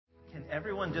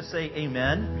Everyone just say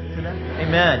amen to that.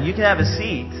 Amen. You can have a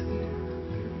seat.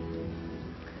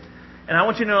 And I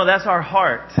want you to know that's our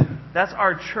heart. That's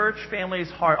our church family's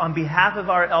heart. On behalf of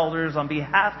our elders, on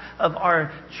behalf of our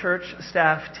church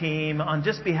staff team, on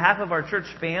just behalf of our church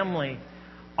family,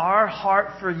 our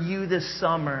heart for you this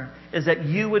summer is that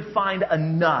you would find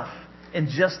enough in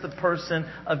just the person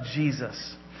of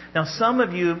Jesus. Now, some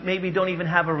of you maybe don't even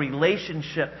have a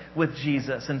relationship with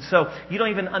Jesus, and so you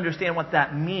don't even understand what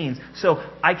that means. So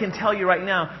I can tell you right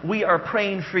now, we are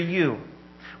praying for you.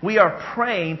 We are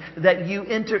praying that you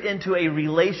enter into a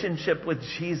relationship with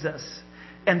Jesus.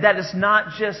 And that is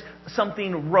not just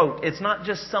something rote. It's not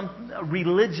just some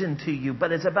religion to you,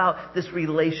 but it's about this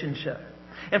relationship.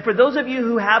 And for those of you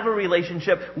who have a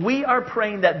relationship, we are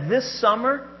praying that this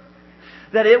summer,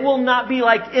 that it will not be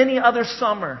like any other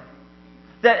summer.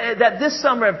 That this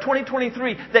summer of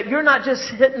 2023, that you're not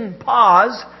just hitting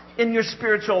pause in your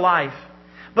spiritual life.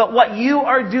 But what you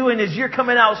are doing is you're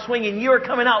coming out swinging. You are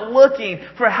coming out looking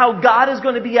for how God is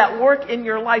going to be at work in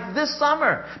your life this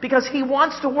summer. Because He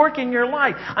wants to work in your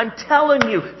life. I'm telling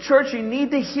you, church, you need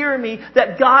to hear me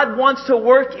that God wants to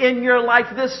work in your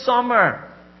life this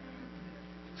summer.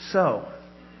 So,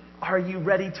 are you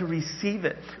ready to receive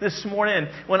it? This morning,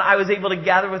 when I was able to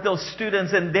gather with those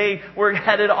students and they were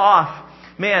headed off,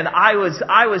 man, I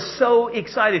was so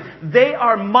excited. They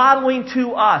are modeling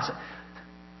to us.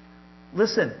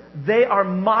 Listen, they are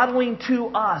modeling to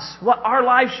us what our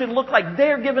lives should look like.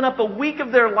 They are giving up a week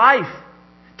of their life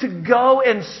to go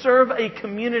and serve a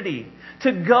community,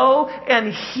 to go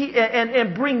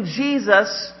and bring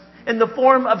Jesus in the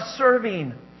form of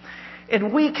serving.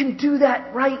 And we can do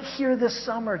that right here this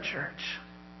summer, church.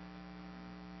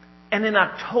 And in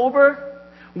October,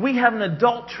 we have an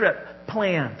adult trip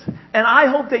planned. And I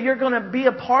hope that you're going to be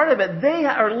a part of it. They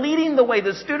are leading the way.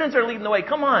 The students are leading the way.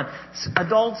 Come on,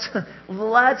 adults,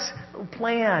 let's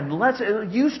plan.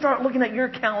 You start looking at your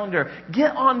calendar.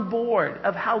 Get on board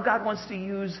of how God wants to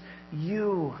use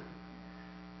you.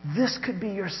 This could be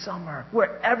your summer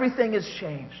where everything is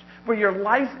changed, where your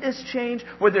life is changed,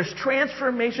 where there's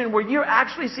transformation, where you're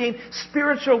actually seeing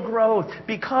spiritual growth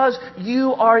because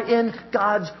you are in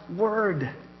God's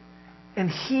Word. And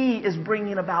He is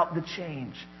bringing about the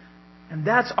change. And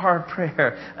that's our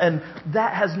prayer. And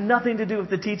that has nothing to do with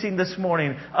the teaching this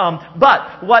morning.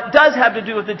 But what does have to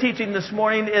do with the teaching this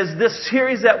morning is this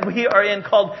series that we are in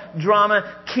called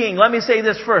Drama King. Let me say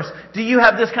this first. Do you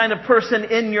have this kind of person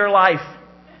in your life?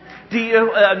 Do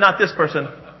you, not this person.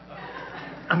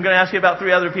 I'm going to ask you about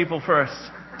 3 other people first.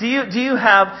 Do you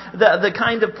have the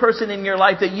kind of person in your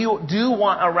life that you do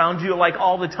want around you like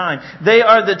all the time? They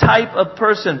are the type of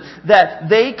person that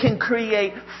they can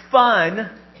create fun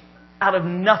out of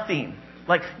nothing.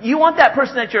 Like, you want that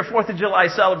person at your 4th of July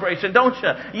celebration, don't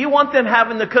you? You want them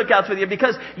having the cookouts with you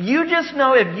because you just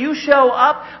know if you show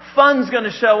up, fun's going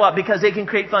to show up because they can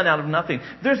create fun out of nothing.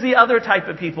 There's the other type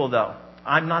of people, though.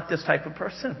 I'm not this type of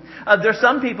person. There's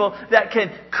some people that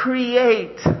can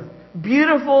create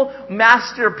beautiful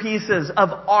masterpieces of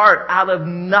art out of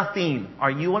nothing.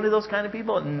 Are you one of those kind of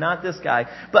people? Not this guy.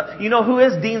 But you know who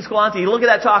is Dean Scolante? Look at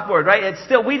that chalkboard, right? It's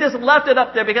still, we just left it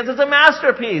up there because it's a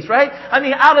masterpiece, right? I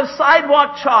mean, out of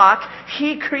sidewalk chalk,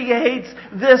 he creates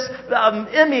this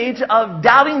image of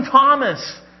Doubting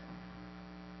Thomas.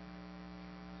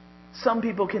 Some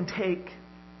people can take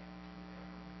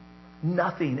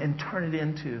nothing and turn it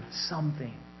into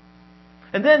something.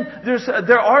 And then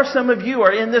there are some of you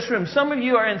are in this room. Some of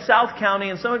you are in South County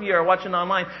and some of you are watching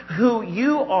online who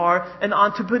you are an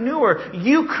entrepreneur.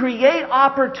 You create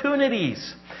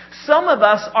opportunities. Some of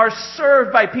us are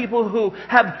served by people who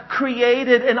have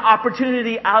created an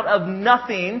opportunity out of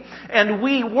nothing, and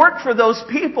we work for those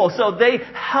people. So they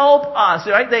help us,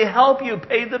 right? They help you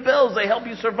pay the bills. They help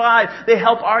you survive. They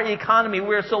help our economy.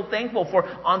 We're so thankful for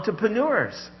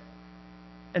entrepreneurs.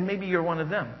 And maybe you're one of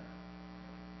them.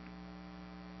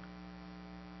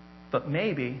 But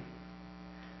maybe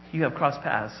you have crossed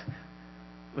paths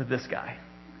with this guy.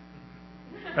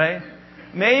 Right?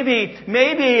 Maybe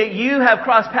you have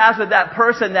crossed paths with that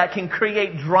person that can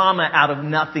create drama out of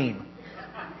nothing.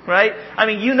 Right? I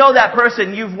mean, you know that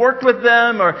person. You've worked with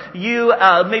them, or you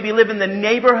maybe live in the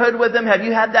neighborhood with them. Have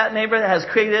you had that neighbor that has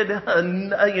created,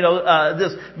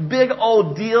 this big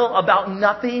old deal about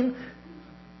nothing?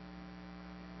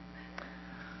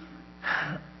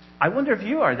 I wonder if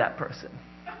you are that person.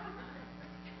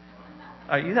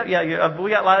 We got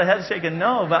a lot of heads shaking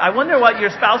no, but I wonder what your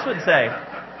spouse would say.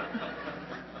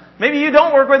 Maybe you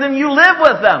don't work with them, you live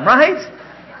with them, right?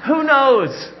 Who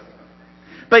knows?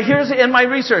 But here's, in my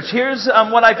research, here's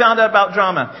what I found out about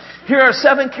drama. Here are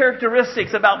 7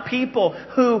 characteristics about people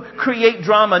who create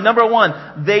drama. Number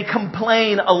 1, they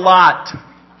complain a lot.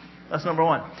 That's number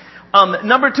 1.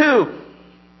 Number 2,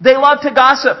 they love to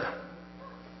gossip.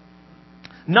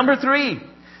 Number 3,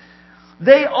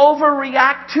 they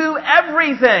overreact to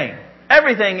everything.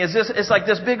 Everything is just, it's like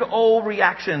this big old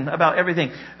reaction about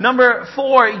everything. Number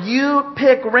 4, you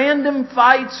pick random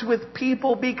fights with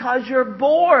people because you're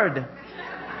bored.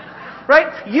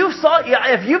 Right?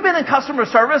 If you've been in customer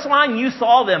service line, you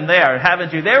saw them there,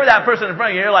 haven't you? They were that person in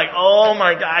front of you. You're like, oh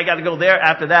my God, I got to go there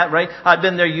after that, right? I've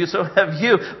been there, so have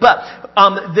you. But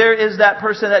there is that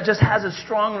person that just has a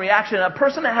strong reaction. A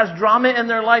person that has drama in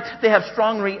their life, they have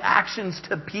strong reactions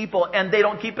to people, and they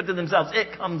don't keep it to themselves.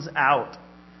 It comes out.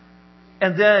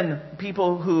 And then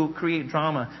people who create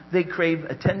drama, they crave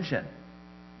attention.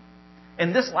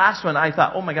 And this last one, I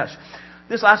thought, oh my gosh.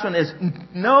 This last one is,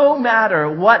 no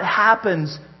matter what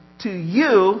happens to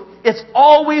you, it's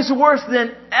always worse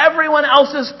than everyone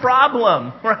else's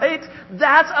problem, right?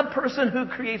 That's a person who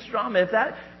creates drama.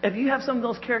 If you have some of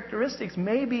those characteristics,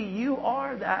 maybe you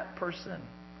are that person.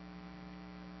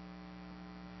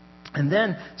 And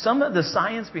then some of the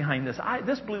science behind this.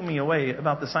 This blew me away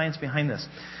about the science behind this.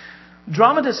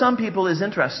 Drama to some people is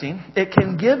interesting. It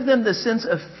can give them the sense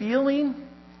of feeling,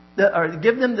 or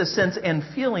give them the sense and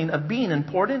feeling of being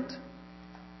important,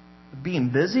 of being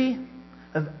busy,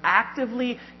 of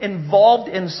actively involved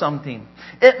in something.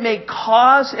 It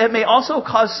may also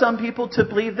cause some people to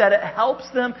believe that it helps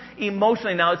them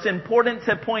emotionally. Now, it's important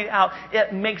to point out,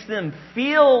 it makes them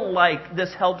feel like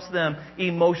this helps them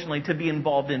emotionally to be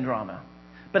involved in drama.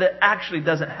 But it actually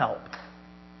doesn't help.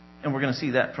 And we're going to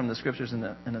see that from the scriptures in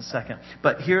a second.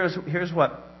 But here's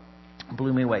what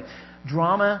blew me away.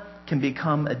 Drama can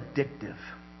become addictive.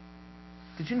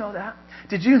 Did you know that?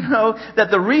 Did you know that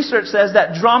the research says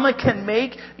that drama can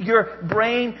make your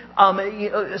brain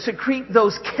secrete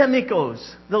those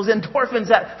chemicals, those endorphins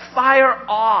that fire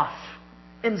off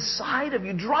inside of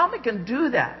you? Drama can do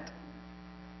that.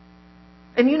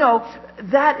 And you know,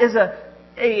 that is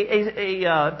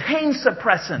a pain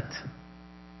suppressant.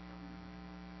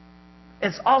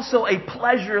 It's also a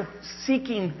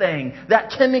pleasure-seeking thing.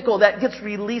 That chemical that gets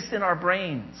released in our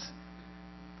brains.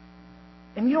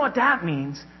 And you know what that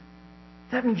means?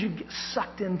 That means you get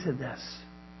sucked into this.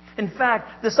 In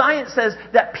fact, the science says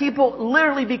that people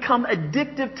literally become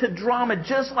addicted to drama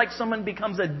just like someone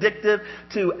becomes addicted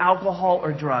to alcohol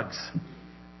or drugs.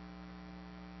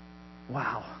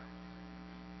 Wow.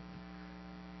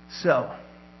 So,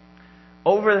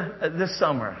 over this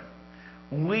summer,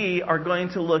 we are going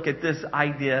to look at this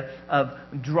idea of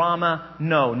drama,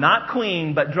 no, not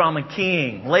queen, but drama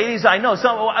king. Ladies, I know,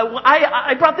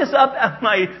 I brought this up at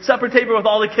my supper table with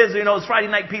all the kids. You know, it's Friday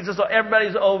night pizza, so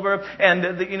everybody's over, and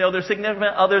their significant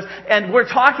others, and we're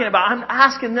talking about, I'm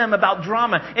asking them about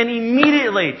drama, and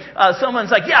immediately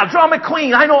someone's like, yeah, drama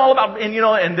queen, I know all about,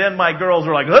 and then my girls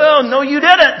were like, oh, no, you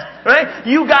didn't, right?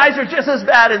 You guys are just as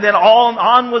bad, and then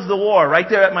on was the war right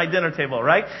there at my dinner table,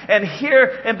 right?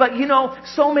 But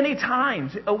so many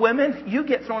times, women, you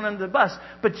get thrown under the bus.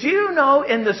 But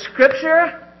in the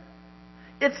scripture,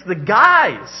 it's the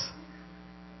guys.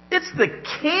 It's the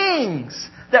kings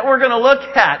that we're going to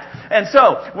look at. And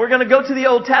so, we're going to go to the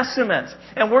Old Testament.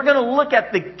 And we're going to look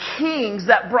at the kings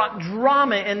that brought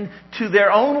drama into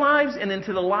their own lives and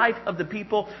into the life of the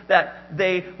people that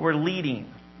they were leading.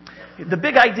 The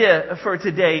big idea for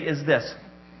today is this.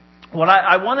 What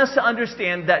I want us to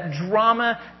understand that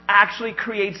drama actually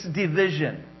creates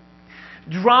division.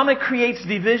 Drama creates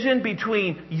division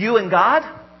between you and God.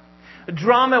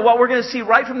 Drama, what we're going to see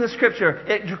right from the scripture,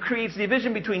 it creates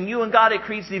division between you and God. It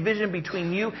creates division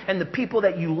between you and the people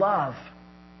that you love.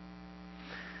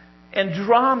 And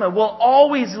drama will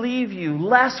always leave you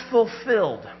less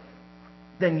fulfilled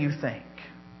than you think.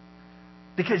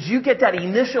 Because you get that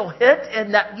initial hit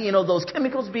and that, those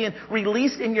chemicals being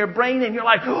released in your brain and you're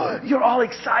like, oh, you're all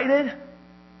excited.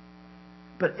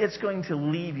 But it's going to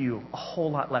leave you a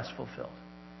whole lot less fulfilled.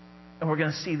 And we're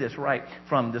going to see this right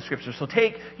from the scripture. So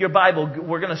take your Bible.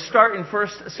 We're going to start in 1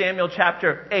 Samuel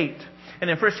chapter 8. And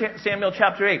in 1 Samuel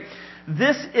chapter 8,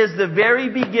 this is the very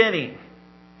beginning,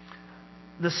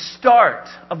 the start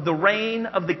of the reign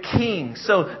of the kings.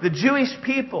 So the Jewish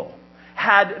people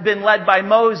had been led by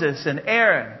Moses and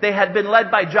Aaron. They had been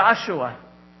led by Joshua.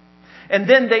 And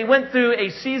then they went through a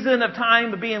season of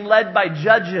time of being led by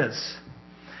judges.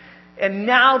 And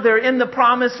now they're in the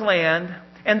promised land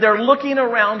and they're looking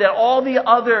around at all the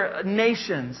other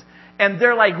nations. And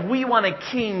they're like, we want a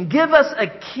king. Give us a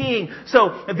king.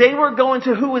 So they were going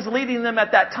to who was leading them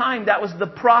at that time. That was the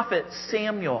prophet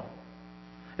Samuel.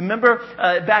 Remember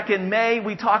back in May,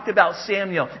 we talked about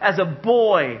Samuel as a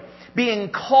boy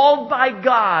being called by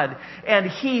God,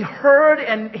 and he heard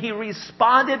and he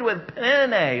responded with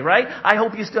pene, right? I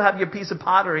hope you still have your piece of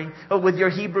pottery with your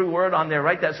Hebrew word on there,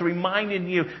 right? That's reminding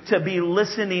you to be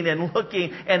listening and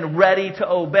looking and ready to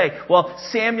obey. Well,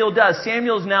 Samuel does.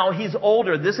 He's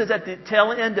older. This is at the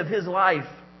tail end of his life.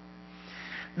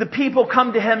 The people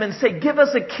come to him and say, give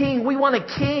us a king. We want a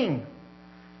king.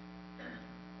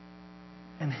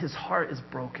 And his heart is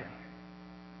broken.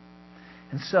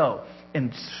 And so,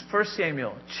 in 1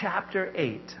 Samuel chapter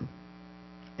 8,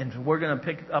 and we're going to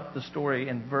pick up the story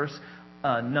in verse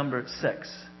number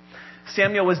 6.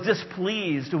 Samuel was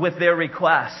displeased with their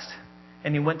request,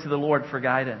 and he went to the Lord for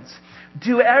guidance.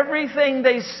 Do everything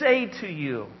they say to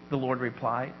you, the Lord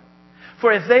replied.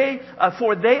 For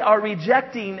they are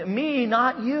rejecting me,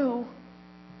 not you.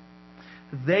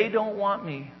 They don't want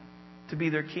me to be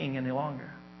their king any longer.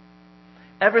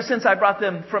 Ever since I brought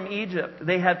them from Egypt,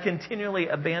 they have continually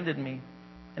abandoned me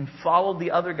and followed the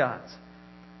other gods.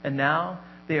 And now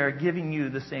they are giving you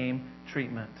the same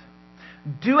treatment.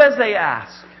 Do as they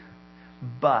ask,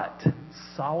 but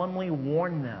solemnly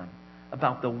warn them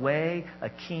about the way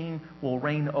a king will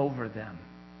reign over them.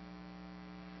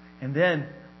 And then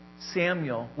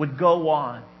Samuel would go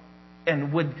on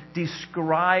and would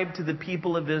describe to the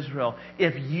people of Israel,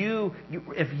 if you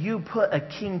put a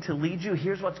king to lead you,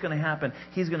 here's what's going to happen.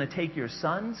 He's going to take your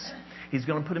sons. He's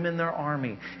going to put them in their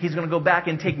army. He's going to go back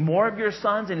and take more of your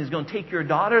sons, and he's going to take your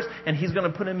daughters, and he's going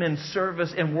to put them in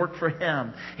service and work for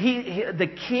him. The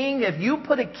king, if you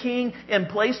put a king in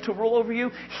place to rule over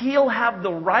you, he'll have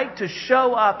the right to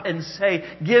show up and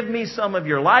say, give me some of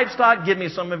your livestock, give me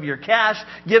some of your cash,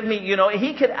 give me,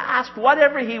 he could ask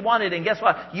whatever he wanted, and guess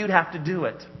what? You'd have to do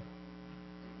it.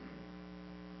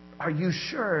 Are you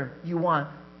sure you want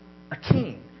a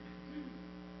king?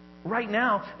 Right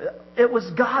now, it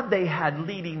was God they had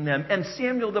leading them. And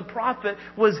Samuel the prophet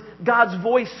was God's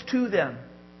voice to them.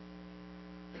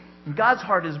 And God's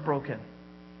heart is broken.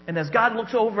 And as God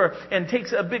looks over and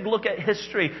takes a big look at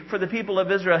history for the people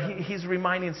of Israel, he's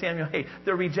reminding Samuel, hey,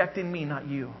 they're rejecting me, not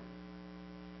you.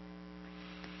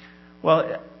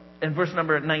 Well, in verse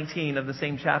number 19 of the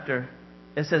same chapter,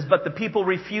 it says, but the people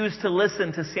refused to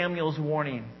listen to Samuel's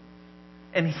warning.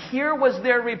 And here was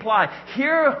their reply.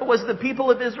 Here was the people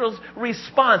of Israel's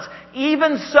response.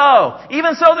 Even so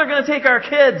they're going to take our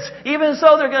kids. Even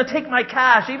so they're going to take my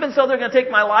cash. Even so they're going to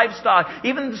take my livestock.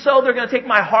 Even so they're going to take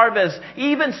my harvest.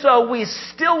 Even so we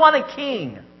still want a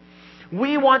king.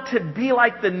 We want to be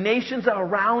like the nations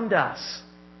around us.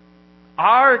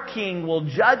 Our king will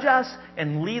judge us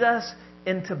and lead us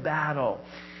into battle.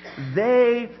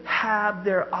 They have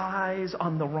their eyes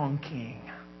on the wrong king.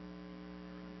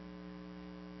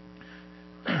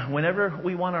 Whenever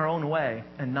we want our own way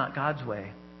and not God's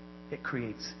way, it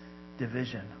creates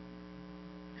division.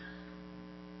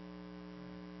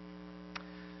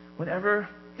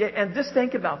 And just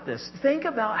think about this. Think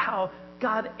about how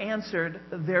God answered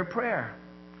their prayer.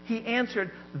 He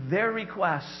answered their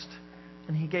request,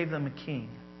 and He gave them a king.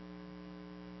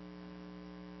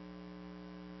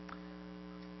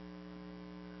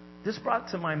 This brought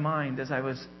to my mind as I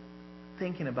was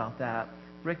thinking about that,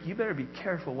 Rick, you better be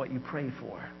careful what you pray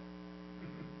for.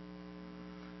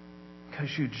 Because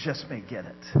you just may get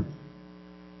it.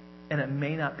 And it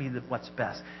may not be what's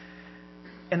best.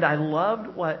 And I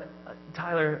loved what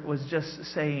Tyler was just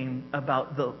saying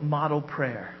about the model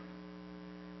prayer.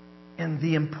 And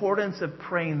the importance of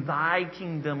praying, thy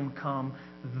kingdom come,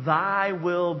 thy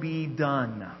will be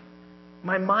done.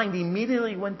 My mind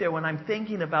immediately went there when I'm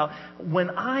thinking about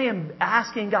when I am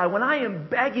asking God, when I am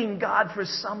begging God for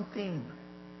something.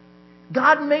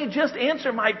 God may just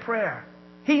answer my prayer.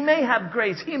 He may have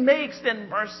grace. He may extend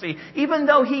mercy, even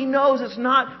though He knows it's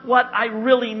not what I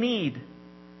really need.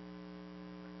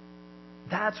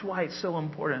 That's why it's so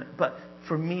important. But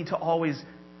for me to always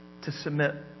to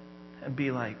submit and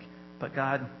be like, but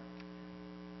God,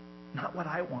 not what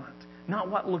I want. Not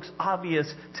what looks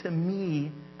obvious to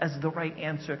me as the right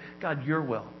answer. God, your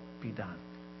will be done.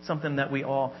 Something that we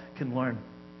all can learn.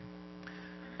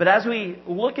 But as we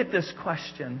look at this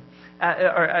question,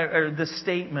 or this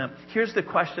statement, here's the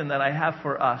question that I have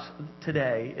for us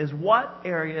today, is what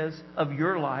areas of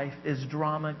your life is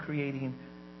drama creating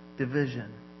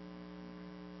division?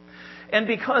 And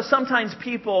because sometimes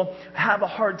people have a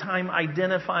hard time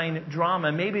identifying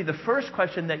drama, maybe the first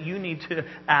question that you need to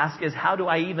ask is, how do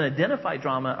I even identify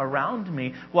drama around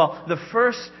me? Well, the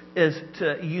first is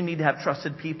you need to have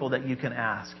trusted people that you can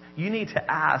ask. You need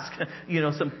to ask,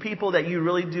 some people that you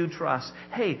really do trust.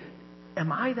 Hey,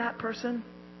 am I that person?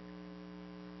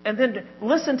 And then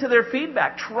listen to their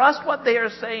feedback. Trust what they are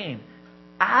saying.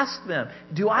 Ask them,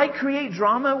 do I create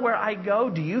drama where I go?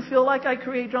 Do you feel like I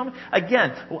create drama?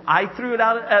 Again, I threw it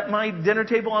out at my dinner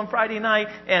table on Friday night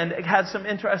and had some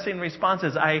interesting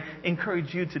responses. I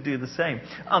encourage you to do the same.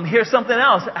 Here's something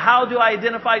else. How do I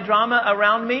identify drama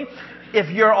around me? If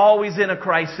you're always in a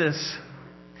crisis.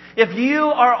 If you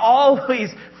are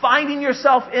always finding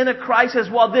yourself in a crisis,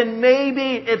 well, then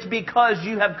maybe it's because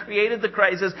you have created the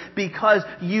crisis because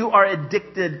you are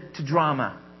addicted to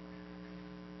drama.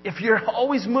 If you're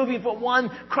always moving from one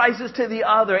crisis to the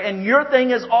other and your thing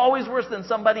is always worse than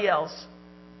somebody else,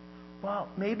 well,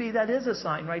 maybe that is a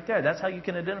sign right there. That's how you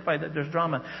can identify that there's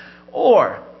drama.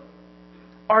 Or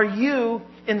are you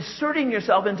inserting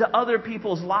yourself into other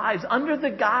people's lives under the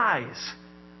guise,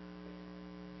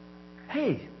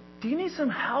 hey, do you need some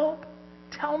help?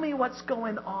 Tell me what's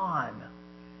going on.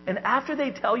 And after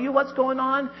they tell you what's going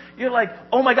on, you're like,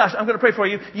 oh my gosh, I'm going to pray for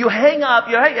you. You hang up,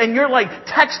 and you're like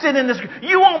texting in this,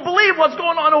 you won't believe what's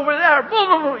going on over there. Blah,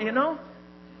 blah, blah, you know?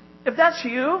 If that's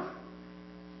you,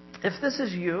 if this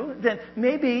is you, then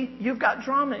maybe you've got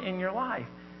drama in your life.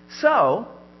 So,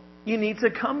 you need to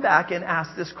come back and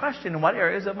ask this question. In what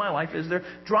areas of my life is there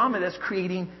drama that's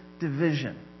creating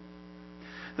division?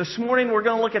 This morning we're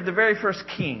going to look at the very first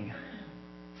king.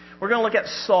 We're going to look at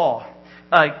Saul.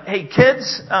 Hey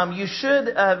kids, you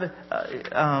should have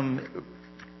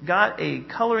got a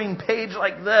coloring page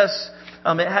like this.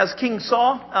 It has King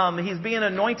Saul. He's being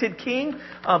anointed king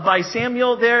by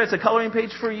Samuel there. It's a coloring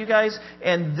page for you guys.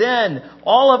 And then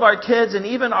all of our kids and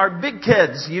even our big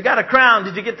kids, you got a crown.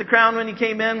 Did you get the crown when you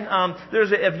came in?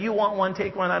 If you want one,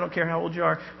 take one. I don't care how old you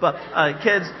are. But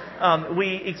kids,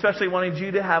 we especially wanted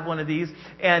you to have one of these.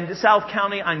 And South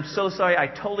County, I'm so sorry. I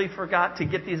totally forgot to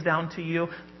get these down to you.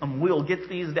 We'll get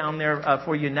these down there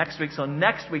for you next week. So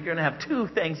next week you're going to have 2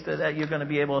 things that you're going to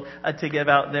be able to give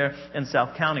out there in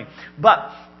South County. But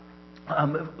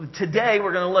today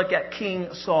we're going to look at King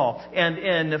Saul. And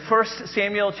in 1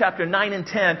 Samuel chapter 9 and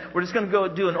 10, we're just going to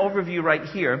go do an overview right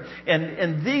here. And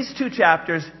in these 2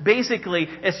 chapters, basically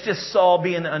it's just Saul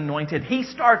being anointed. He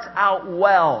starts out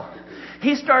well.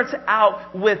 He starts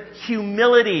out with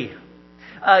humility.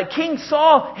 King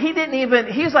Saul,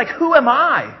 he's like, who am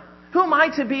I? Who am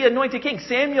I to be anointed king?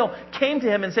 Samuel came to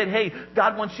him and said, hey,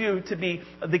 God wants you to be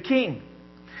the king.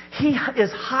 He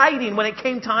is hiding when it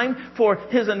came time for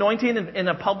his anointing in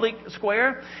a public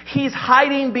square. He's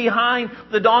hiding behind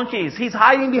the donkeys. He's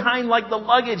hiding behind like the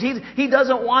luggage. He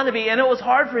doesn't want to be. And it was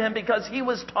hard for him because he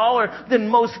was taller than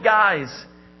most guys.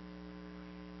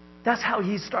 That's how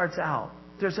he starts out.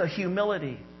 There's a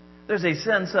humility. There's a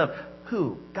sense of,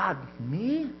 who? God,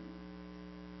 me?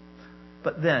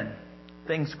 But then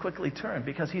things quickly turn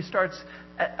because he starts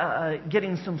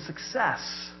getting some success.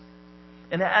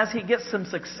 And as he gets some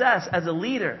success as a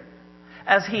leader,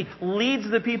 as he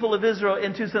leads the people of Israel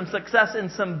into some success in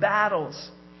some battles,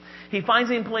 he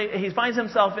finds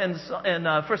himself in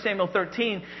 1 Samuel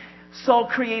 13. Saul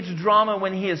creates drama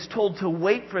when he is told to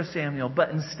wait for Samuel, but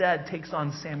instead takes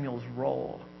on Samuel's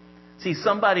role. See,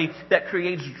 somebody that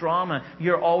creates drama,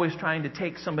 you're always trying to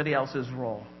take somebody else's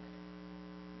role.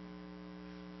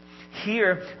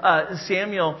 Here,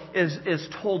 Samuel is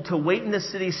told to wait in the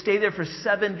city, stay there for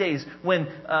 7 days. When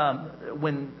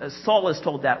Saul is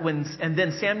told that, and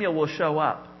then Samuel will show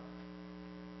up.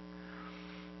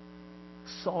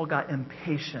 Saul got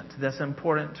impatient. That's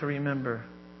important to remember,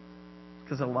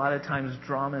 because a lot of times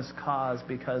drama is caused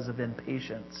because of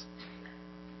impatience.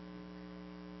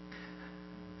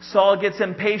 Saul gets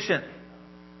impatient,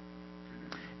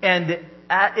 and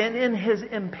in his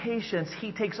impatience,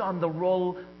 he takes on the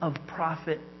role of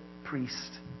prophet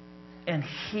priest. And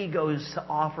he goes to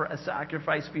offer a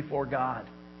sacrifice before God.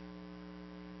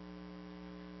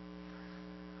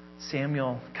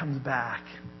 Samuel comes back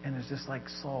and is just like,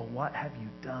 Saul, what have you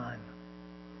done?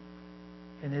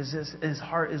 And his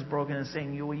heart is broken and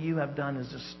saying, what you have done is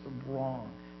just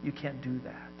wrong. You can't do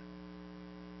that.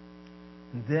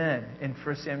 And then in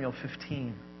 1 Samuel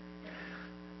 15,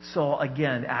 Saul,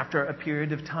 again, after a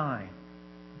period of time,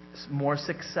 more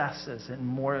successes and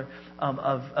more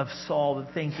of Saul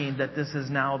thinking that this is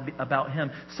now about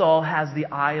him. Saul has the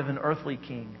eye of an earthly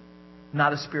king,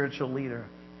 not a spiritual leader.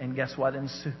 And guess what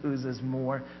ensues is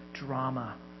more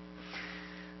drama.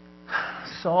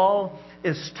 Saul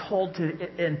is told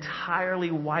to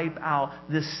entirely wipe out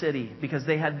this city because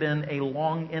they had been a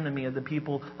long enemy of the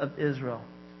people of Israel.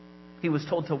 He was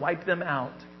told to wipe them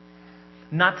out,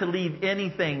 not to leave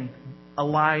anything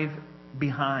alive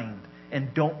behind.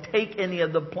 And don't take any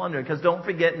of the plunder. Because don't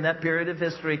forget, in that period of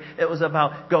history, it was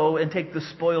about go and take the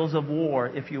spoils of war,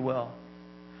 if you will.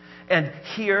 And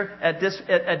here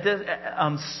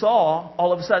Saul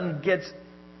all of a sudden gets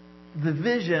the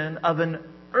vision of an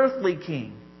earthly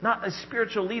king, not a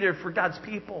spiritual leader for God's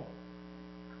people.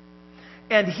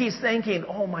 And he's thinking,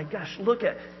 oh my gosh, look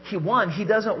at, he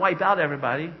doesn't wipe out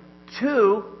everybody.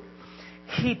 2,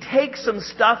 he takes some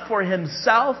stuff for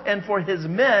himself and for his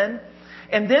men.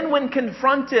 And then when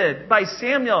confronted by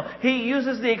Samuel, he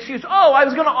uses the excuse, oh, I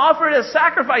was going to offer it as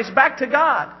sacrifice back to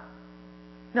God.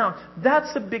 Now,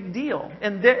 that's a big deal.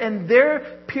 In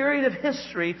their period of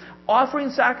history, offering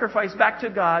sacrifice back to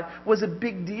God was a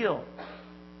big deal.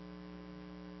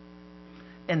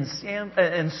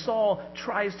 And Saul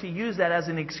tries to use that as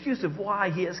an excuse of why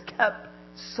he has kept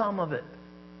some of it.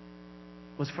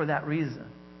 Was for that reason.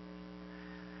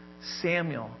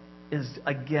 Samuel is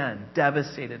again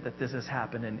devastated that this has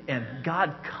happened. And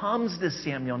God comes to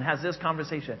Samuel and has this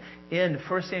conversation in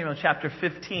 1 Samuel chapter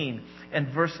 15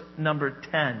 and verse number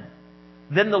 10.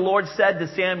 Then the Lord said to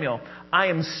Samuel, I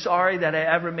am sorry that I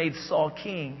ever made Saul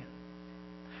king,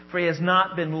 for he has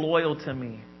not been loyal to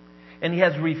me, and he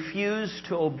has refused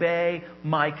to obey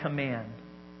my command.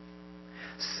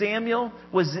 Samuel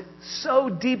was so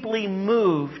deeply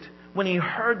moved when he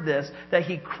heard this that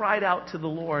he cried out to the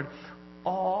Lord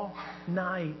all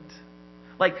night.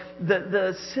 Like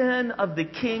the sin of the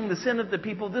king, the sin of the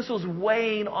people, this was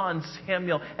weighing on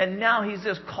Samuel. And now he's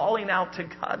just calling out to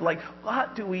God, like,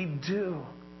 what do we do?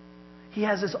 He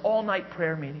has this all-night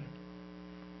prayer meeting.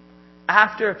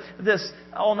 After this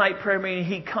all-night prayer meeting,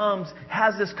 he comes,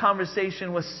 has this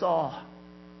conversation with Saul.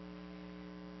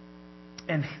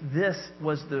 And this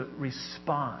was the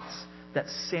response that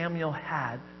Samuel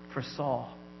had for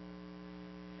Saul.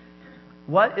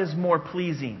 What is more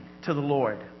pleasing to the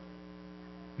Lord?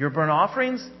 Your burnt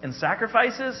offerings and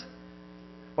sacrifices,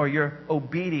 or your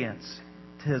obedience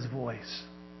to His voice?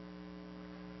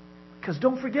 Because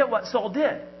don't forget what Saul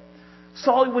did.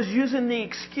 Saul was using the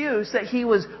excuse that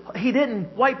he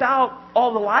didn't wipe out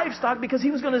all the livestock because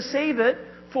he was going to save it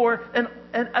for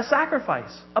a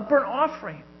sacrifice, a burnt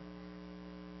offering.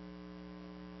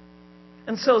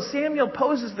 And so Samuel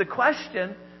poses the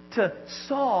question to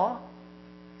Saul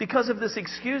because of this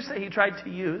excuse that he tried to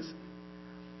use,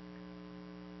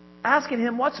 asking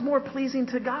him, what's more pleasing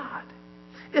to God?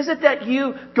 Is it that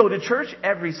you go to church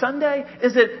every Sunday?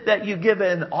 Is it that you give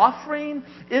an offering?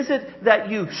 Is it that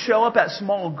you show up at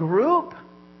small group?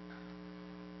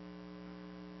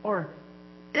 Or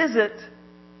is it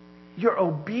your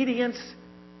obedience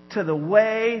to the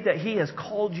way that He has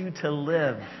called you to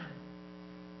live?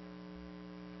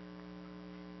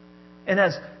 And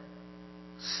as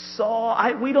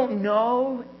Saul, we don't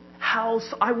know how.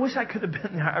 I wish I could have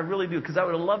been there. I really do, because I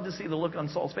would have loved to see the look on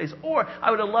Saul's face, or I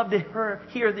would have loved to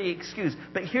hear the excuse.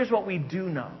 But here's what we do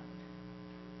know.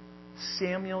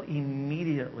 Samuel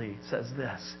immediately says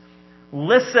this: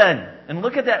 listen, and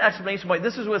look at that exclamation point.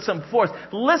 This is with some force.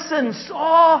 Listen,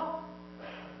 Saul.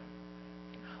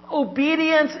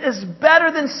 Obedience is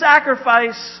better than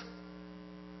sacrifice.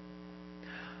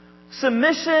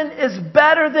 Submission is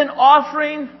better than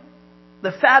offering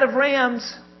the fat of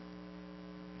rams.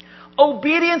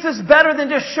 Obedience is better than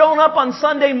just showing up on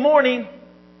Sunday morning.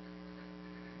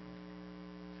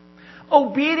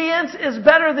 Obedience is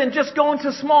better than just going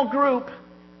to small group.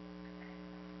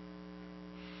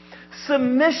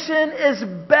 Submission is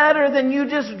better than you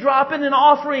just dropping an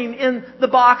offering in the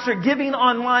box or giving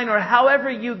online or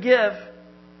however you give.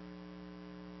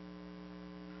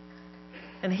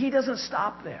 And he doesn't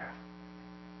stop there.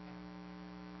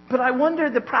 But I wonder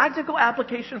the practical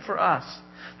application for us,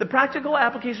 the practical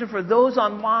application for those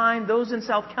online, those in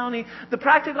South County, the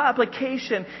practical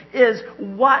application is,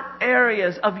 what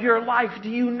areas of your life do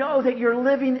you know that you're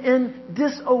living in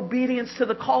disobedience to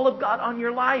the call of God on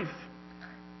your life?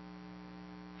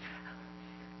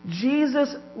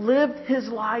 Jesus lived His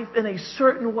life in a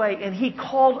certain way, and He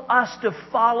called us to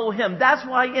follow Him. That's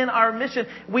why in our mission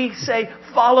we say,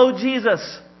 follow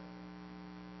Jesus.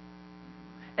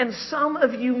 And some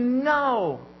of you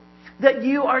know that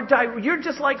you're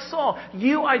just like Saul.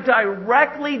 You are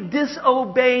directly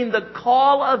disobeying the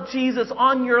call of Jesus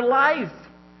on your life.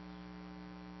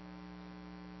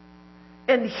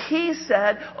 And He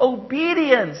said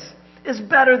obedience is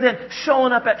better than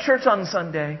showing up at church on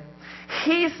Sunday.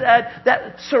 He said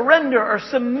that surrender or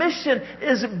submission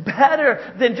is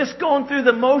better than just going through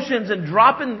the motions and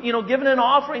giving an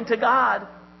offering to God.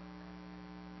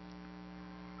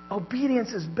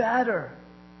 Obedience is better.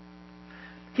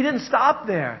 He didn't stop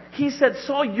there. He said,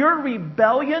 Saul, your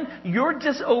rebellion, your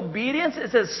disobedience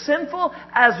is as sinful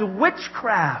as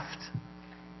witchcraft.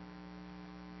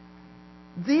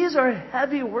 These are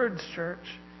heavy words, church.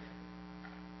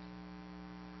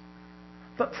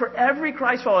 But for every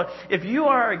Christ follower, if you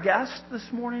are a guest this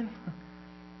morning,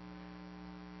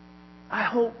 I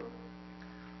hope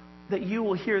that you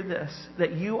will hear this,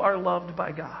 that you are loved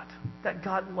by God, that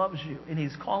God loves you, and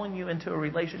He's calling you into a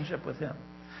relationship with Him.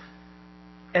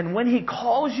 And when He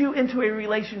calls you into a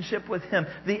relationship with Him,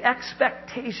 the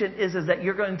expectation is that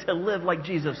you're going to live like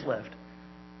Jesus lived.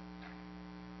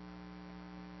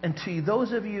 And to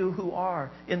those of you who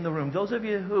are in the room, those of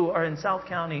you who are in South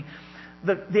County,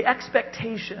 the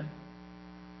expectation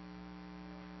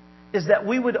is that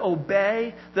we would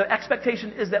obey. The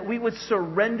expectation is that we would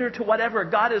surrender to whatever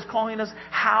God is calling us,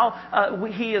 how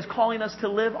He is calling us to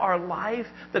live our life.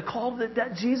 The call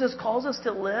that Jesus calls us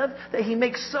to live, that He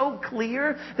makes so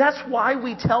clear. That's why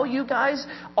we tell you guys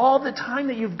all the time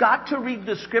that you've got to read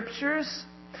the Scriptures.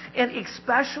 And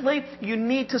especially, you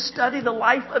need to study the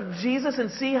life of Jesus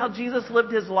and see how Jesus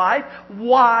lived His life.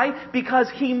 Why? Because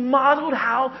He modeled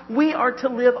how we are to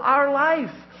live our life.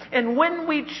 And when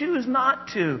we choose not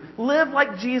to live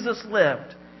like Jesus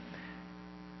lived,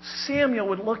 Samuel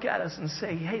would look at us and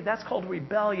say, hey, that's called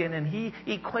rebellion. And he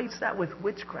equates that with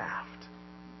witchcraft.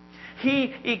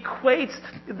 He equates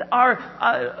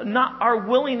our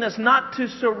willingness not to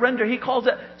surrender. He calls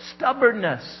it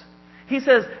stubbornness. He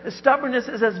says stubbornness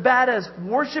is as bad as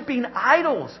worshiping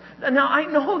idols. Now, I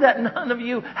know that none of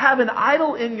you have an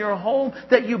idol in your home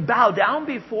that you bow down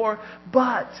before,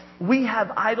 but we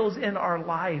have idols in our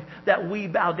life that we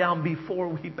bow down before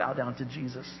we bow down to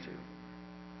Jesus too.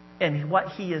 And what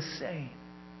He is saying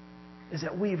is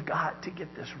that we've got to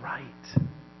get this right.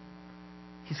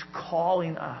 He's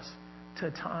calling us to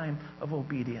a time of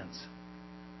obedience.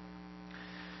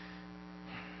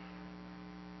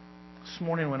 This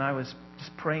morning when I was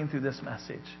just praying through this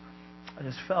message, I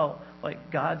just felt like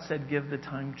God said, give the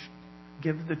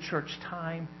church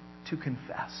time to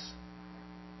confess.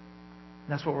 And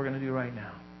that's what we're going to do right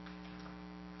now.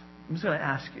 I'm just going to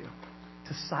ask you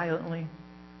to silently,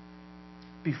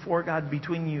 before God,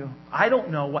 between you. I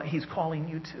don't know what He's calling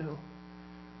you to,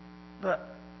 but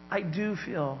I do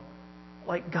feel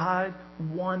like God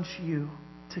wants you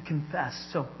to confess.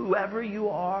 So whoever you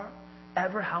are,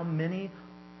 ever how many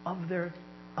of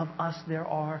us there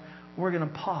are, we're going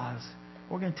to pause.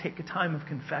 We're going to take a time of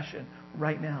confession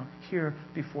right now here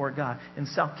before God. In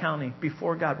South County,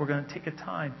 before God, we're going to take a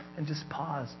time and just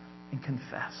pause and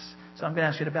confess. So I'm going to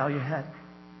ask you to bow your head.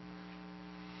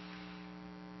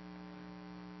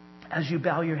 As you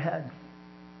bow your head,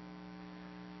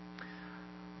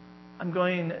 I'm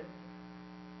going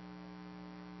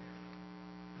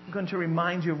to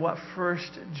remind you of what 1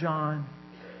 John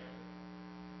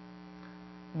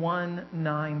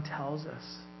 1:9 tells us.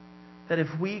 That if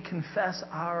we confess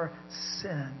our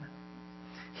sin,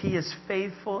 He is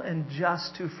faithful and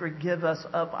just to forgive us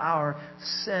of our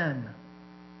sin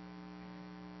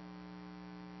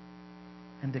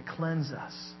and to cleanse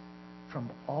us from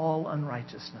all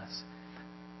unrighteousness.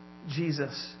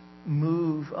 Jesus,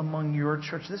 move among your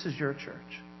church. This is your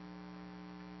church.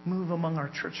 Move among our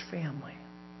church family.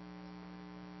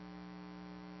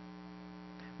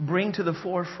 Bring to the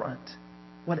forefront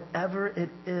whatever it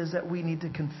is that we need to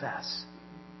confess.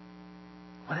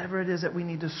 Whatever it is that we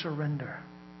need to surrender.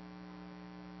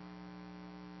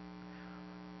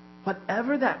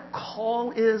 Whatever that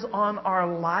call is on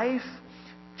our life,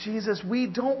 Jesus, we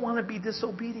don't want to be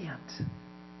disobedient.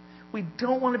 We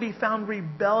don't want to be found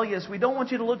rebellious. We don't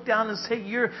want you to look down and say,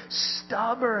 you're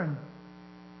stubborn.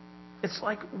 It's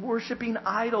like worshiping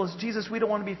idols. Jesus, we don't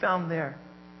want to be found there.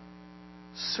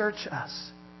 Search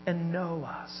us and know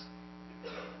us.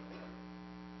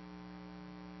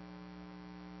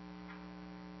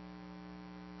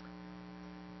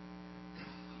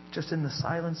 Just in the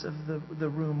silence of the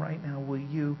room right now, will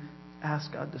you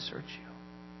ask God to search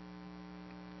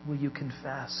you? Will you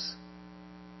confess?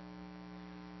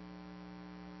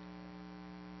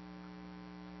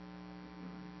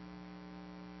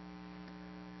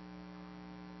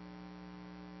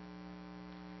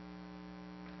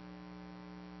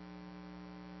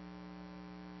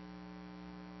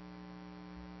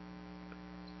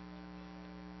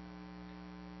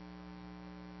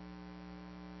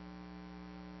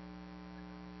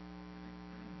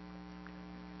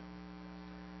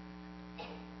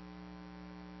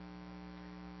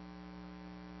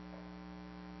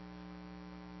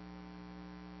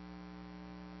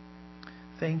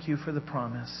 Thank you for the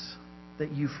promise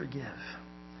that you forgive.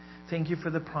 Thank you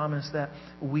for the promise that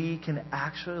we can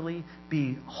actually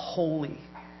be holy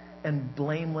and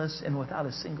blameless and without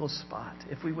a single spot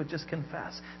if we would just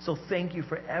confess. So thank you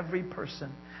for every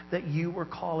person that you were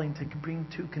calling to bring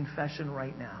to confession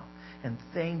right now. And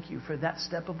thank you for that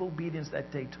step of obedience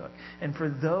that they took. And for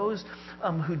those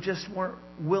who just weren't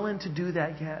willing to do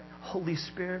that yet, Holy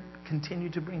Spirit, continue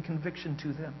to bring conviction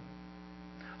to them.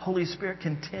 Holy Spirit,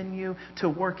 continue to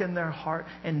work in their heart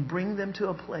and bring them to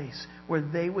a place where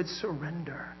they would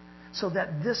surrender, so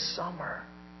that this summer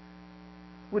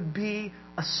would be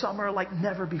a summer like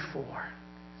never before.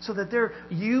 So that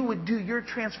you would do your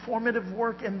transformative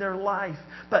work in their life.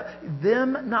 But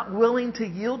them not willing to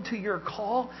yield to your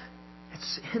call,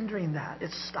 it's hindering that.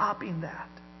 It's stopping that.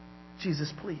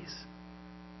 Jesus, please,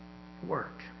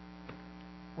 work.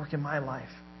 Work in my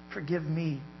life. Forgive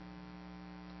me.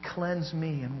 Cleanse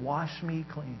me and wash me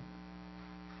clean.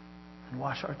 And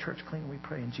wash our church clean, we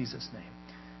pray in Jesus'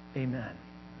 name. Amen.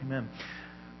 Amen.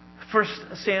 1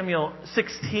 Samuel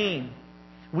 16,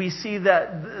 we see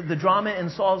that the drama in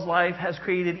Saul's life has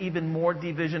created even more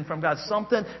division from God.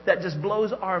 Something that just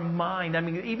blows our mind. I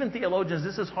mean, even theologians,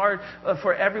 this is hard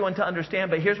for everyone to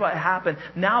understand, but here's what happened.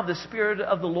 Now the Spirit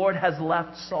of the Lord has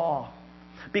left Saul.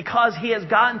 Because he has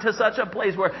gotten to such a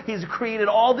place where he's created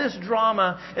all this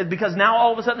drama, because now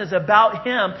all of a sudden it's about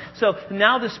him. So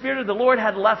now the Spirit of the Lord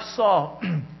had left Saul.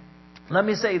 Let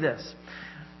me say this.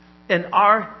 In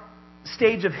our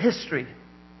stage of history,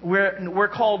 we're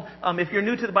called, if you're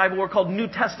new to the Bible, we're called New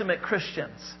Testament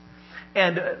Christians.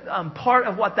 And part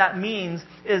of what that means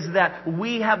is that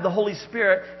we have the Holy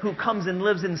Spirit who comes and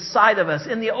lives inside of us.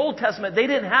 In the Old Testament, they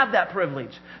didn't have that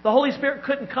privilege. The Holy Spirit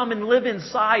couldn't come and live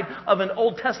inside of an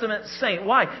Old Testament saint.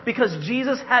 Why? Because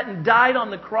Jesus hadn't died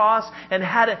on the cross and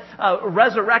hadn't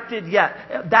resurrected yet.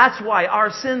 That's why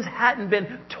our sins hadn't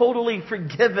been totally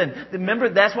forgiven. Remember,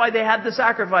 that's why they had the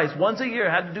sacrifice. Once a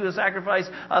year had to do a sacrifice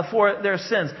for their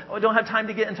sins. I don't have time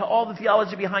to get into all the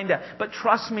theology behind that. But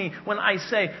trust me when I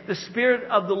say the Spirit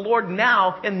of the Lord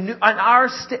now in our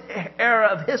era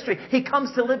of history, He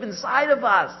comes to live inside of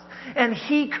us. And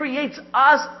He creates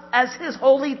us as His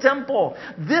holy temple.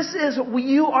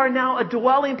 You are now a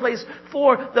dwelling place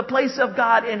for the place of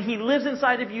God. And He lives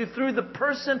inside of you through the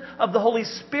person of the Holy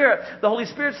Spirit. The Holy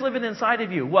Spirit's living inside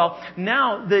of you. Well,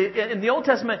 now, in the Old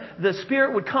Testament, the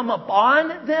Spirit would come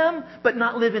upon them, but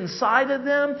not live inside of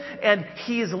them. And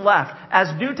He's left.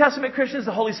 As New Testament Christians,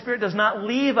 the Holy Spirit does not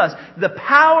leave us. The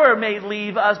power may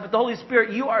leave us, but the Holy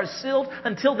Spirit, you are sealed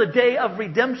until the day of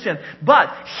redemption. But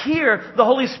here, the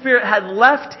Holy Spirit had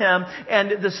left him,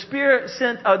 and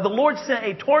the Lord sent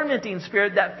a tormenting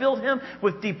spirit that filled him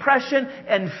with depression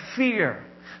and fear.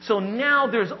 So now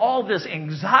there's all this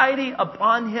anxiety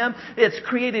upon him. It's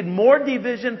created more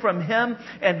division from him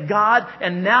and God,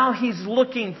 and now he's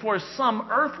looking for some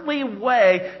earthly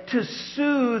way to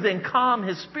soothe and calm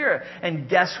his spirit. And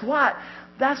guess what?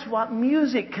 That's what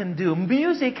music can do.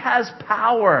 Music has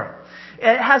power.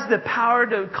 It has the power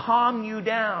to calm you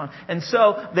down. And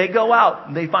so they go out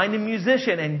and they find a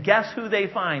musician, and guess who they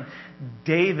find?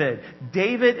 David.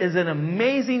 David is an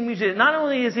amazing musician. Not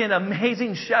only is he an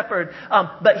amazing shepherd,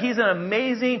 but he's an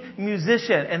amazing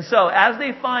musician. And so as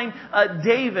they find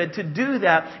David to do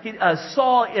that,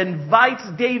 Saul invites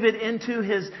David into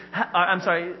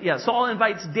Saul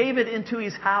invites David into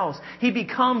his house. He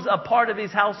becomes a part of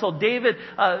his household. David,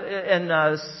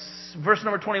 verse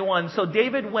number 21, so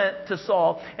David went to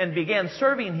Saul and began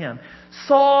serving him.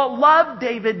 Saul loved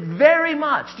David very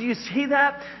much. Do you see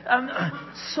that?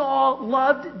 Saul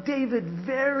loved David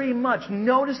very much.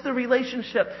 Notice the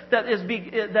relationship that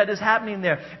is happening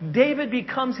there. David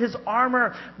becomes his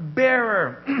armor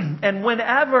bearer. And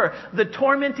whenever the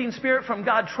tormenting spirit from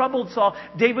God troubled Saul,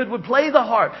 David would play the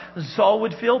harp. Saul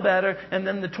would feel better, and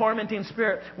then the tormenting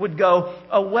spirit would go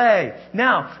away.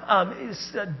 Now,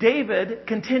 David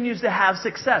continues to have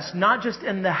success, not just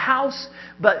in the house,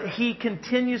 but he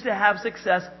continues to have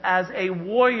success as a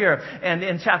warrior. And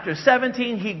in chapter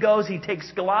 17, he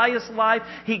takes Goliath's life,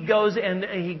 he goes and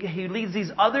he leads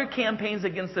these other campaigns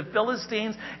against the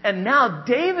Philistines, and now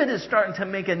David is starting to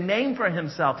make a name for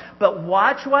himself. But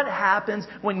watch what happens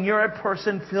when you're a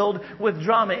person filled with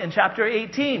drama. In chapter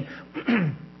 18,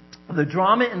 the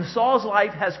drama in Saul's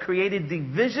life has created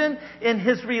division in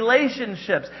his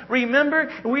relationships. Remember,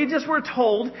 we just were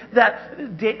told that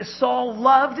Saul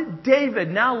loved David.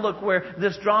 Now look where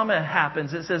this drama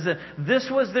happens. It says that this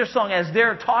was their song. As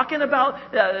they're talking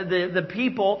about, the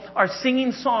people are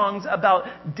singing songs about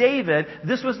David,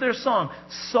 this was their song.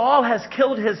 Saul has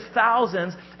killed his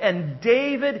thousands and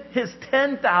David his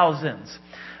 10,000s.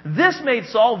 This made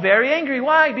Saul very angry.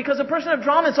 Why? Because a person of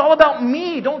drama, it's all about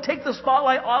me. Don't take the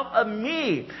spotlight off of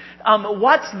me.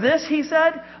 What's this, he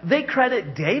said? They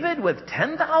credit David with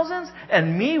 10,000s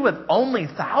and me with only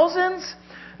thousands?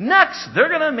 Next, they're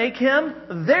going to make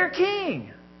him their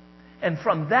king. And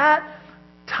from that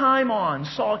time on,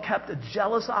 Saul kept a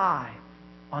jealous eye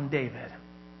on David.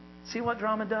 See what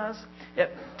drama does?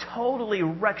 It totally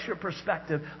wrecks your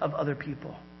perspective of other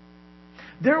people.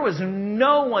 There was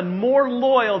no one more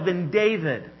loyal than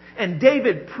David. And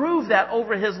David proved that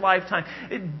over his lifetime.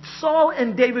 Saul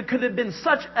and David could have been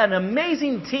such an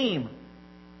amazing team.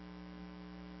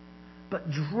 But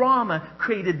drama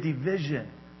created division.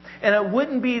 And it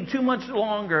wouldn't be too much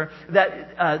longer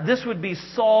that this would be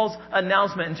Saul's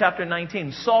announcement in chapter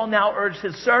 19. Saul now urged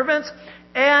his servants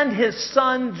and his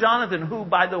son Jonathan, who,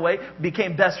 by the way,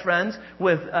 became best friends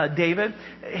with David.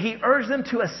 He urged them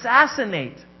to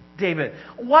assassinate David.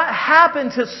 What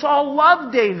happened to Saul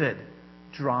loved David?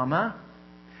 Drama.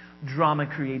 Drama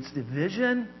creates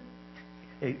division.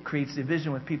 It creates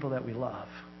division with people that we love.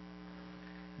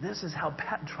 This is how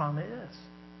bad drama is.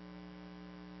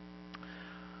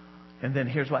 And then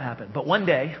here's what happened. But one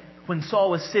day, when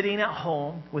Saul was sitting at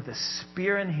home with a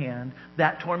spear in hand,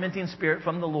 that tormenting spirit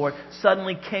from the Lord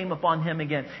suddenly came upon him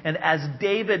again. And as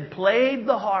David played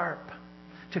the harp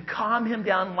to calm him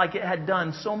down like it had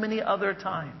done so many other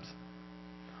times,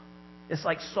 it's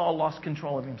like Saul lost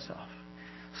control of himself.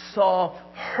 Saul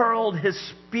hurled his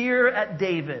spear at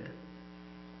David.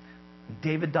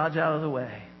 David dodged out of the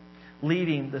way,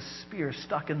 leaving the spear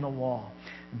stuck in the wall.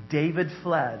 David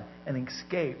fled and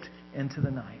escaped into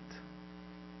the night.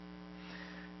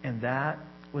 And that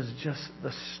was just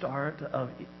the start of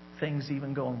things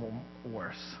even going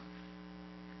worse.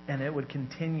 And it would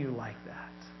continue like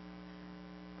that.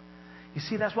 You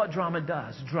see, that's what drama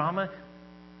does. Drama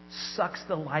sucks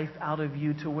the life out of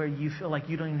you to where you feel like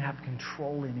you don't even have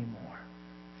control anymore.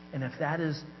 And if that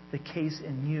is the case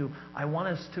in you, I want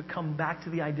us to come back to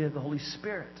the idea of the Holy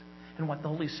Spirit and what the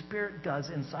Holy Spirit does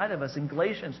inside of us. In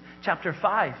Galatians chapter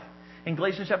 5,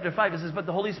 it says, but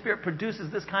the Holy Spirit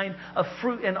produces this kind of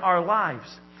fruit in our lives.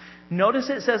 Notice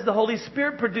it says the Holy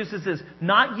Spirit produces this,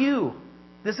 not you.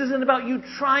 This isn't about you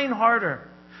trying harder.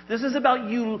 This is about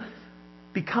you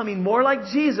becoming more like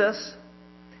Jesus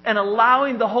and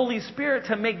allowing the Holy Spirit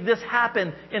to make this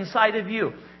happen inside of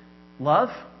you. Love.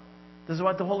 This is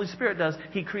what the Holy Spirit does.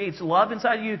 He creates love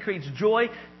inside of you. He creates joy,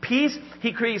 peace.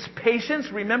 He creates patience.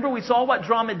 Remember, we saw what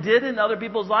drama did in other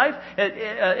people's life.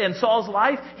 In Saul's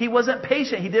life, he wasn't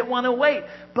patient. He didn't want to wait.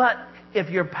 But if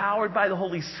you're powered by the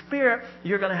Holy Spirit,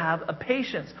 you're going to have a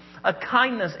patience, a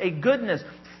kindness, a goodness,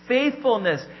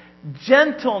 faithfulness,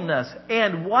 gentleness,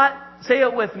 and what? Say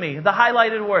it with me. The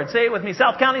highlighted word. Say it with me.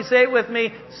 South County, say it with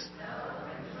me.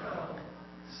 Self-control.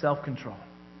 Self-control.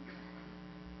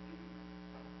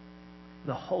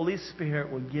 The Holy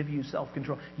Spirit will give you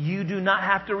self-control. You do not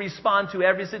have to respond to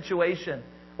every situation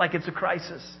like it's a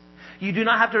crisis. You do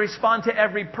not have to respond to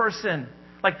every person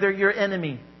like they're your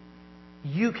enemy.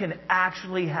 You can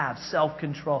actually have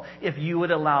self-control if you would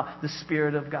allow the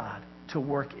Spirit of God to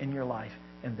work in your life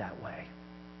in that way.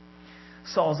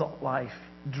 Saul's life,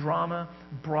 drama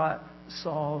brought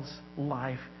Saul's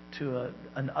life to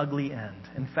an ugly end.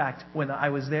 In fact, when I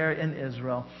was there in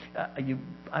Israel,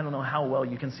 I don't know how well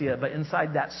you can see it, but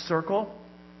inside that circle,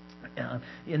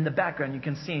 in the background, you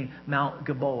can see Mount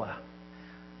Gilboa.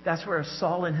 That's where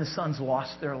Saul and his sons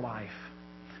lost their life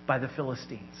by the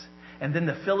Philistines. And then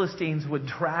the Philistines would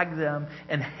drag them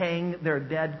and hang their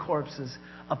dead corpses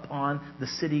upon the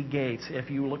city gates. If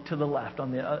you look to the left,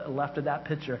 on the left of that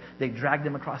picture, they dragged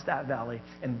them across that valley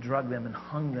and drug them and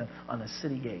hung them on the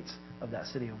city gates of that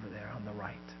city over there on the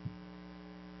right.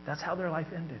 That's how their life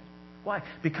ended. Why?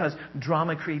 Because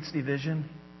drama creates division.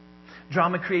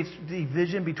 Drama creates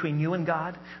division between you and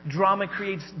God. Drama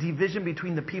creates division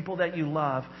between the people that you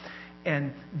love.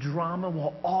 And drama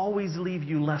will always leave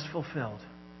you less fulfilled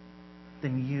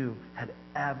than you had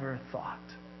ever thought.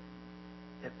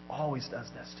 It always does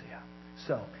this to you.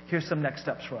 So, here's some next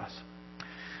steps for us.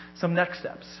 Some next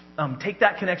steps. Take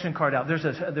that connection card out. There's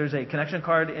a connection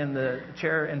card in the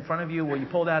chair in front of you where you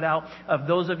pull that out. Of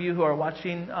those of you who are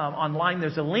watching online,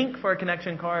 there's a link for a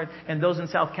connection card. And those in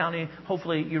South County,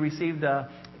 hopefully you received a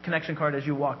connection card as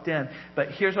you walked in. But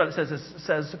here's what it says. It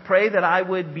says, pray that I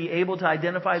would be able to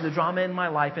identify the drama in my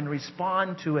life and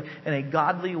respond to it in a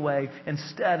godly way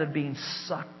instead of being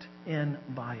sucked in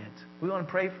by it. We want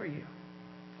to pray for you.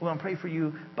 We want to pray for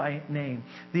you by name.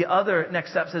 The other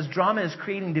next step says, drama is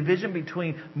creating division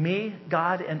between me,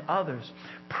 God, and others.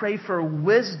 Pray for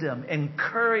wisdom and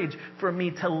courage for me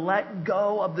to let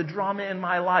go of the drama in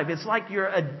my life. It's like you're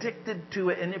addicted to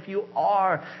it. And if you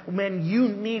are, man, you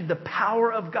need the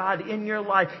power of God in your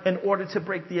life in order to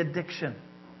break the addiction.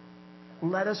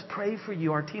 Let us pray for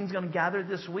you. Our team's going to gather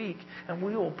this week, and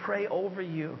we will pray over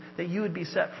you that you would be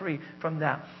set free from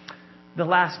that. The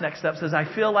last next step says, I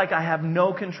feel like I have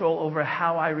no control over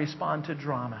how I respond to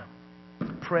drama.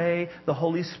 pray the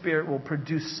Holy Spirit will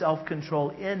produce self-control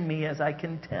in me as I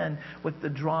contend with the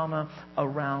drama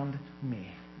around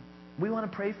me. We want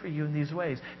to pray for you in these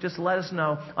ways. Just let us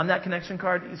know. On that connection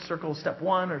card, you circle step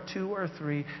 1 or 2 or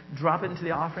 3. Drop it into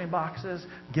the offering boxes.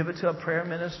 Give it to a prayer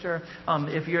minister.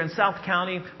 If you're in South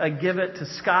County, give it to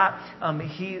Scott.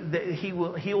 He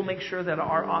will make sure that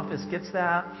our office gets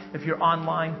that. If you're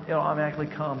online, it'll automatically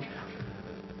come.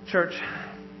 Church,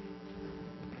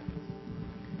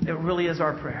 it really is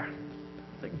our prayer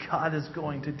that God is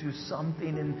going to do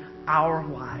something in our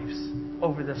lives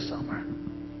over this summer.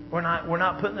 We're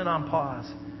not putting it on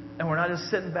pause. And we're not just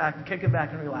sitting back and kicking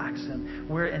back and relaxing.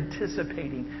 We're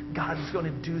anticipating God is going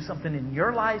to do something in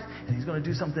your life, and He's going to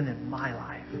do something in my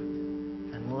life.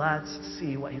 And let's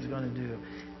see what He's going to do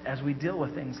as we deal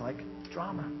with things like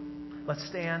drama. Let's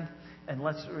stand and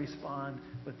let's respond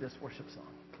with this worship song.